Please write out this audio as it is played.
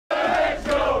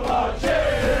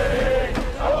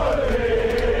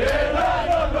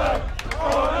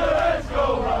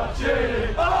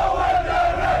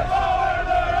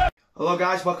Hello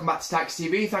guys, welcome back to Tykes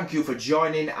TV. Thank you for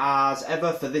joining as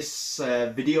ever for this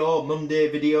video,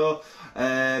 Monday video.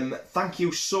 Thank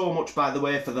you so much, by the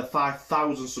way, for the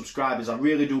 5,000 subscribers. I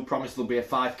really do promise there'll be a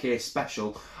 5k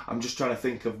special. I'm just trying to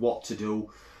think of what to do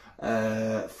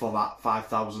for that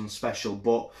 5,000 special,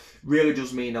 but really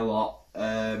does mean a lot.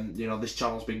 You know, this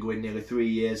channel's been going nearly 3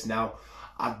 years now.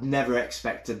 I'd never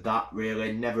expected that,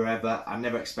 really, never ever. I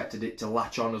never expected it to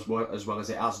latch on as well as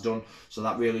it has done, so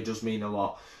that really does mean a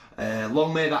lot.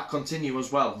 Long may that continue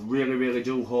as well. Really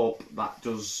do hope that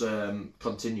does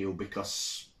continue,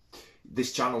 because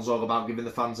this channel's all about giving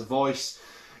the fans a voice,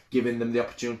 giving them the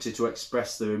opportunity to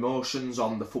express their emotions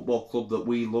on the football club that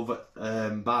we love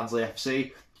at Barnsley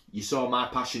FC. You saw my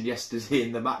passion yesterday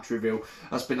in the match review.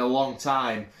 It's been a long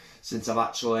time since I've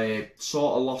actually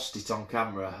sort of lost it on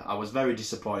camera. I was very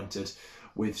disappointed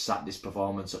with Saturday's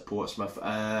performance at Portsmouth.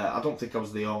 I don't think I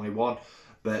was the only one,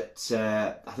 but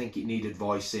I think it needed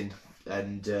voicing,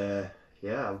 and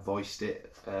yeah, I voiced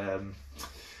it,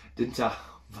 didn't I?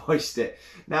 Voiced it.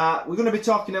 Now, we're going to be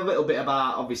talking a little bit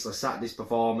about, obviously, Saturday's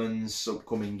performance,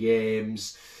 upcoming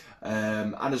games,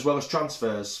 and as well as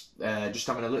transfers. Just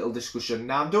having a little discussion.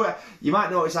 Now, you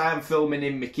might notice I am filming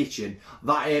in my kitchen.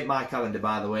 That ain't my calendar,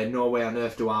 by the way. No way on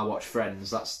earth do I watch Friends.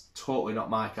 That's totally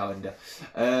not my calendar.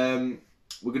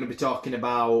 We're going to be talking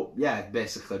about, yeah,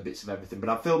 basically bits of everything. But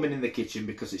I'm filming in the kitchen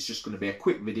because it's just going to be a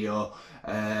quick video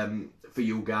for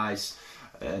you guys.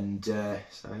 And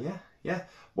so, yeah.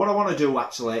 What I want to do,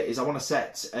 actually, is I want to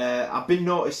set... I've been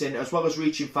noticing, as well as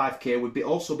reaching 5k, we've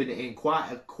also been hitting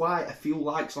quite a few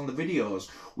likes on the videos,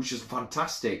 which is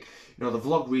fantastic. You know, the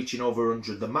vlog reaching over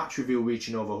 100, the match review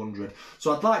reaching over 100.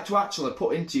 So I'd like to actually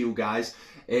put into you guys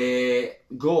a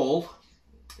goal...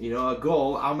 You know, a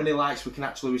goal, how many likes we can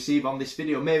actually receive on this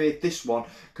video. Maybe if this one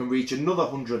can reach another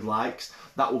 100 likes,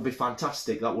 that would be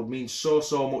fantastic. That would mean so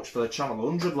much for the channel.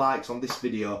 100 likes on this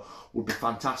video would be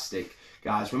fantastic,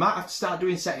 guys. We might have to start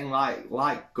setting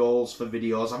like goals for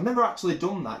videos. I've never actually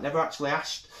done that, never actually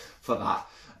asked for that.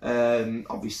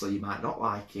 Obviously, you might not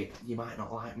like it. You might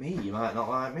not like me. You might not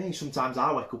like me. Sometimes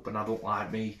I wake up and I don't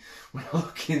like me when I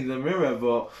look in the mirror.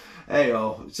 But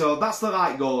hey-oh. So that's the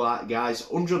right goal, guys.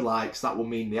 100 likes. That will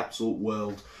mean the absolute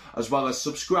world. As well as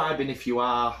subscribing if you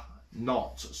are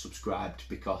not subscribed,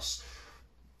 because,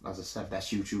 as I said,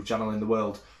 best YouTube channel in the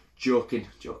world. Joking.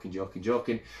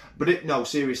 But no,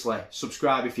 seriously,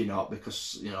 subscribe if you're not,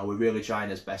 because, you know, we're really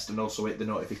trying as best, and also hit the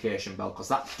notification bell, because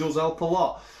that does help a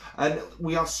lot. And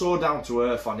we are so down to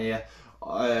earth on here.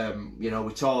 You know,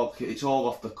 we talk, it's all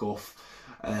off the cuff.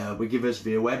 We give us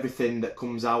view. Everything that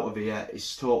comes out of here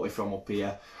is totally from up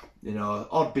here. You know,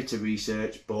 odd bit of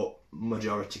research, but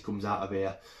majority comes out of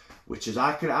here, which is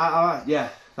yeah,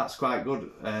 that's quite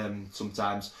good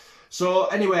sometimes. So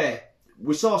anyway,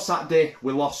 we saw Saturday,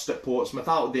 we lost at Portsmouth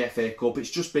out of the FA Cup. It's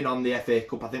just been on the FA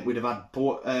Cup. I think we'd have had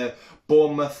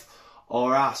Bournemouth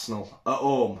or Arsenal at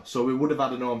home, so we would have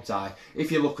had an home tie.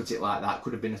 If you look at it like that, it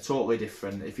could have been a totally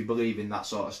different, if you believe in that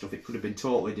sort of stuff, it could have been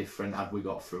totally different had we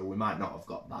got through. We might not have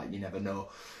got that, you never know.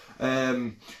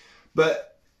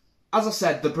 But as I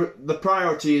said, the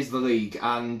priority is the league,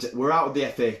 and we're out of the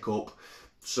FA Cup,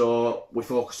 so we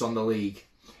focus on the league.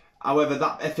 However,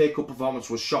 that FA Cup performance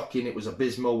was shocking, it was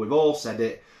abysmal, we've all said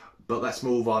it, but let's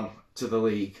move on to the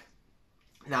league.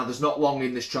 Now, there's not long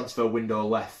in this transfer window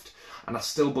left, and I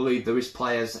still believe there is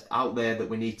players out there that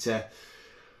we need to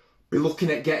be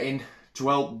looking at getting to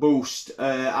help boost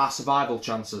our survival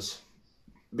chances.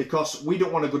 Because we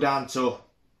don't want to go down to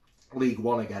League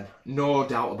One again. No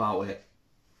doubt about it.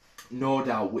 No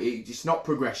doubt. It's not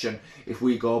progression if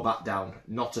we go back down.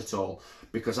 Not at all.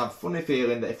 Because I've a funny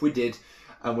feeling that if we did,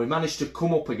 and we managed to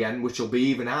come up again, which will be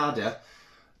even harder,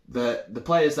 the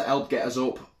players that helped get us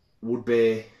up would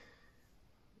be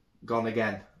gone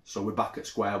again. So we're back at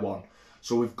square one.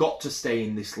 So we've got to stay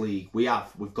in this league.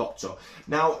 We've got to.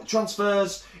 Now,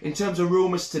 transfers, in terms of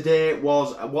rumours today,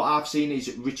 was what I've seen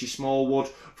is Richie Smallwood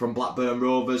from Blackburn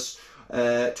Rovers.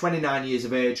 29 years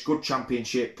of age, good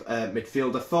championship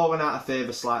midfielder, fallen out of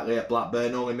favour slightly at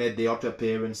Blackburn, only made the odd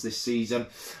appearance this season.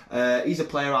 He's a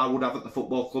player I would have at the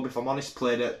football club, if I'm honest.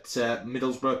 Played at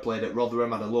Middlesbrough, played at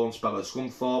Rotherham, had a loan spell at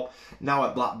Scunthorpe, now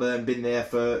at Blackburn, been there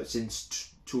since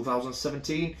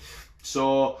 2017.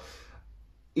 So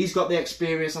he's got the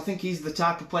experience. I think he's the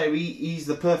type of player, he's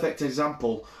the perfect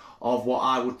example of what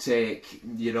I would take,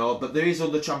 you know. But there is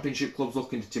other championship clubs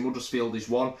looking at him. Huddersfield is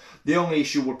one. The only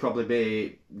issue would probably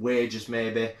be wages,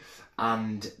 maybe,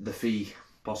 and the fee,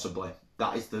 possibly.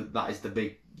 That is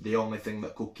the only thing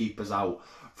that could keep us out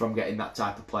from getting that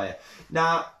type of player.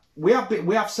 Now, we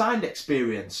have signed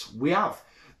experience. We have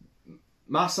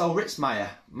Marcel Ritzmaier,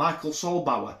 Michael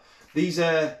Solbauer. These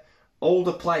are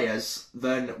older players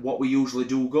than what we usually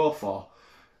do go for.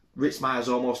 Ritzmeyer's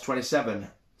almost 27.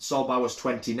 Solbauer's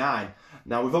 29.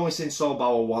 Now, we've only seen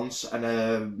Solbauer once,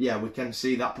 and yeah, we can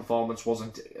see that performance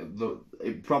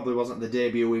it probably wasn't the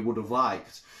debut we would have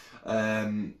liked.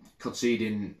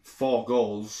 Conceding 4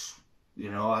 goals,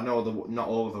 you know, I know not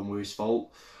all of them were his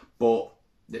fault, but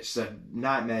it's a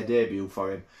nightmare debut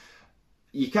for him.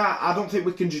 I don't think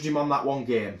we can judge him on that one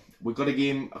game. We've got to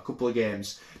give him a couple of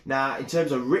games. Now, in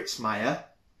terms of Ritzmeyer,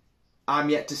 I'm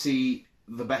yet to see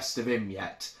the best of him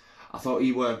yet. I thought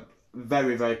he were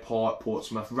very, very poor at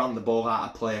Portsmouth, ran the ball out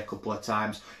of play a couple of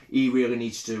times. He really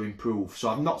needs to improve. So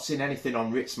I've not seen anything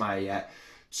on Ritzmeyer yet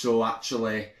to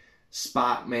actually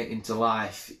spark me into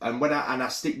life. And I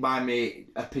stick by my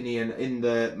opinion in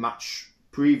the match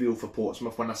preview for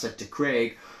Portsmouth when I said to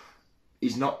Craig,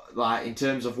 he's not, like, in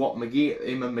terms of what him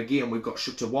and McGee, and we've got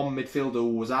shut to one midfielder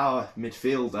who was our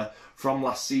midfielder from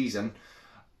last season,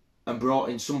 and brought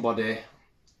in somebody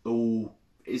who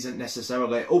isn't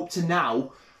necessarily up to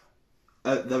now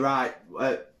at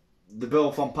the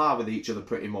both on par with each other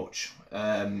pretty much.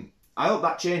 I hope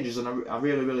that changes, and I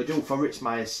really, really do, for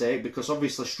Ritzmeyer's sake, because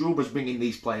obviously Struber's bringing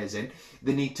these players in.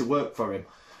 They need to work for him.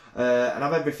 And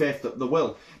I've every faith that they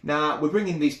will. Now, we're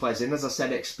bringing these players in, as I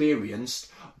said,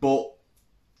 experienced, but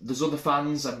there's other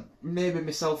fans, and maybe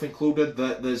myself included,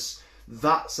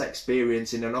 that's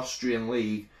experience in an Austrian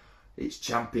league. It's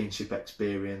championship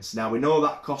experience. Now, we know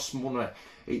that costs money.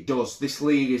 It does. This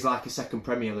league is like a second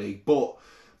Premier League, but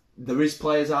there is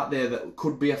players out there that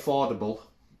could be affordable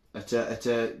at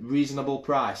a reasonable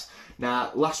price.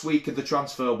 Now, last week of the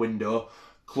transfer window,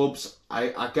 clubs,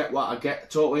 I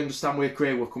totally understand where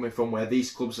Craig were coming from, where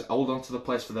these clubs hold on to the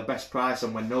players for the best price,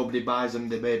 and when nobody buys them,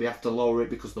 they maybe have to lower it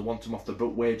because they want them off the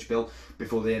wage bill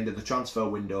before the end of the transfer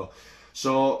window.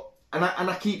 So, and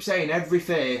I keep saying, every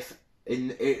faith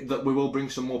in it, that we will bring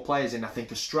some more players in. I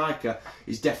think a striker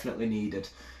is definitely needed.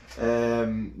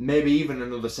 Maybe even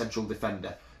another central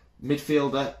defender.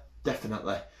 Midfielder,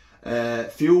 definitely.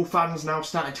 Few fans now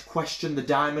starting to question the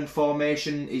diamond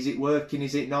formation. Is it working?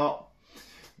 Is it not?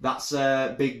 That's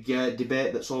a big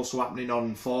debate that's also happening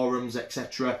on forums,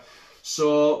 etc.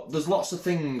 So there's lots of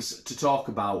things to talk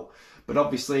about. But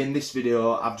obviously in this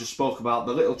video, I've just spoke about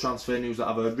the little transfer news that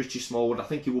I've heard. Richie Smallwood, I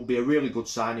think he will be a really good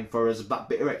signing for us. That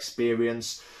bit of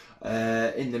experience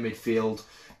in the midfield.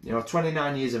 You know,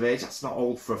 29 years of age, that's not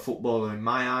old for a footballer in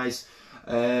my eyes.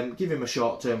 Give him a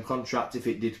short-term contract if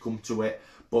it did come to it.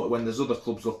 But when there's other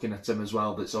clubs looking at him as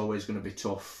well, that's always going to be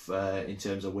tough in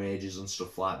terms of wages and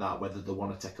stuff like that, whether they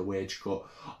want to take a wage cut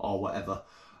or whatever.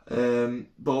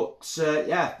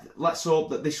 Yeah, let's hope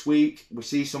that this week we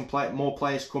see some more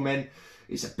players come in.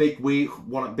 It's a big week,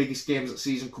 one of the biggest games of the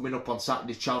season coming up on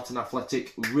Saturday, Charlton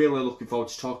Athletic. Really looking forward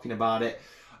to talking about it.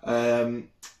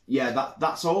 Yeah,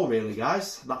 that's all really,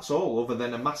 guys. That's all, other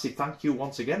than a massive thank you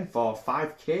once again for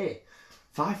 5k.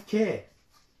 5k.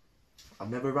 I've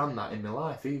never ran that in my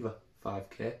life either,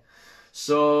 5k.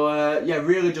 So, yeah,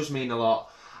 really does mean a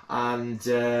lot. And,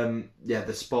 yeah,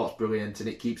 the sport's brilliant, and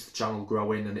it keeps the channel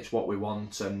growing, and it's what we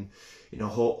want, and, you know,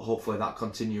 hopefully that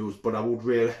continues. But I would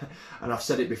really, and I've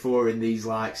said it before in these,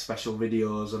 like, special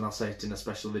videos, and I'll say it in a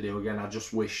special video again, I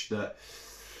just wish that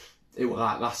it was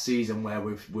like last season where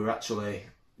we're actually,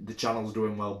 the channel's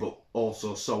doing well, but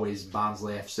also so is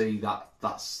Barnsley FC.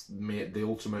 That's the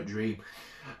ultimate dream,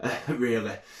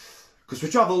 really. Because we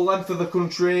travel the length of the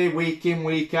country, week in,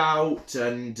 week out,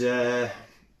 and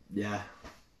yeah,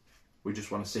 we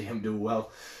just want to see him do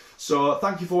well. So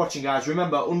thank you for watching, guys.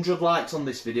 Remember, 100 likes on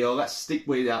this video. Let's stick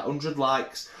with that. 100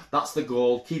 likes, that's the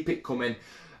goal. Keep it coming.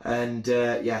 And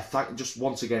yeah, just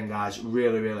once again, guys,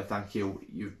 really, really thank you.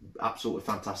 You're absolutely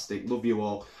fantastic. Love you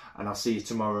all. And I'll see you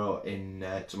tomorrow in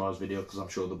tomorrow's video, because I'm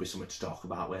sure there'll be something to talk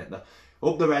about later.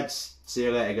 Up the Reds. See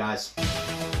you later, guys.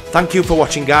 Thank you for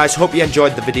watching, guys. Hope you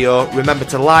enjoyed the video. Remember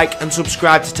to like and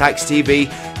subscribe to Tykes TV.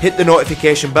 Hit the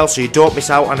notification bell so you don't miss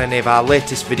out on any of our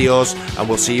latest videos. And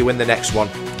we'll see you in the next one.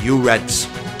 You Reds.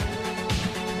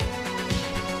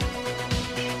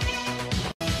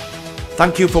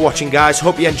 Thank you for watching, guys.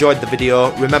 Hope you enjoyed the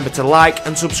video. Remember to like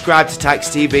and subscribe to Tykes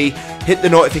TV. Hit the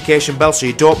notification bell so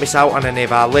you don't miss out on any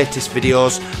of our latest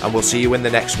videos. And we'll see you in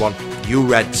the next one. You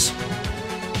Reds.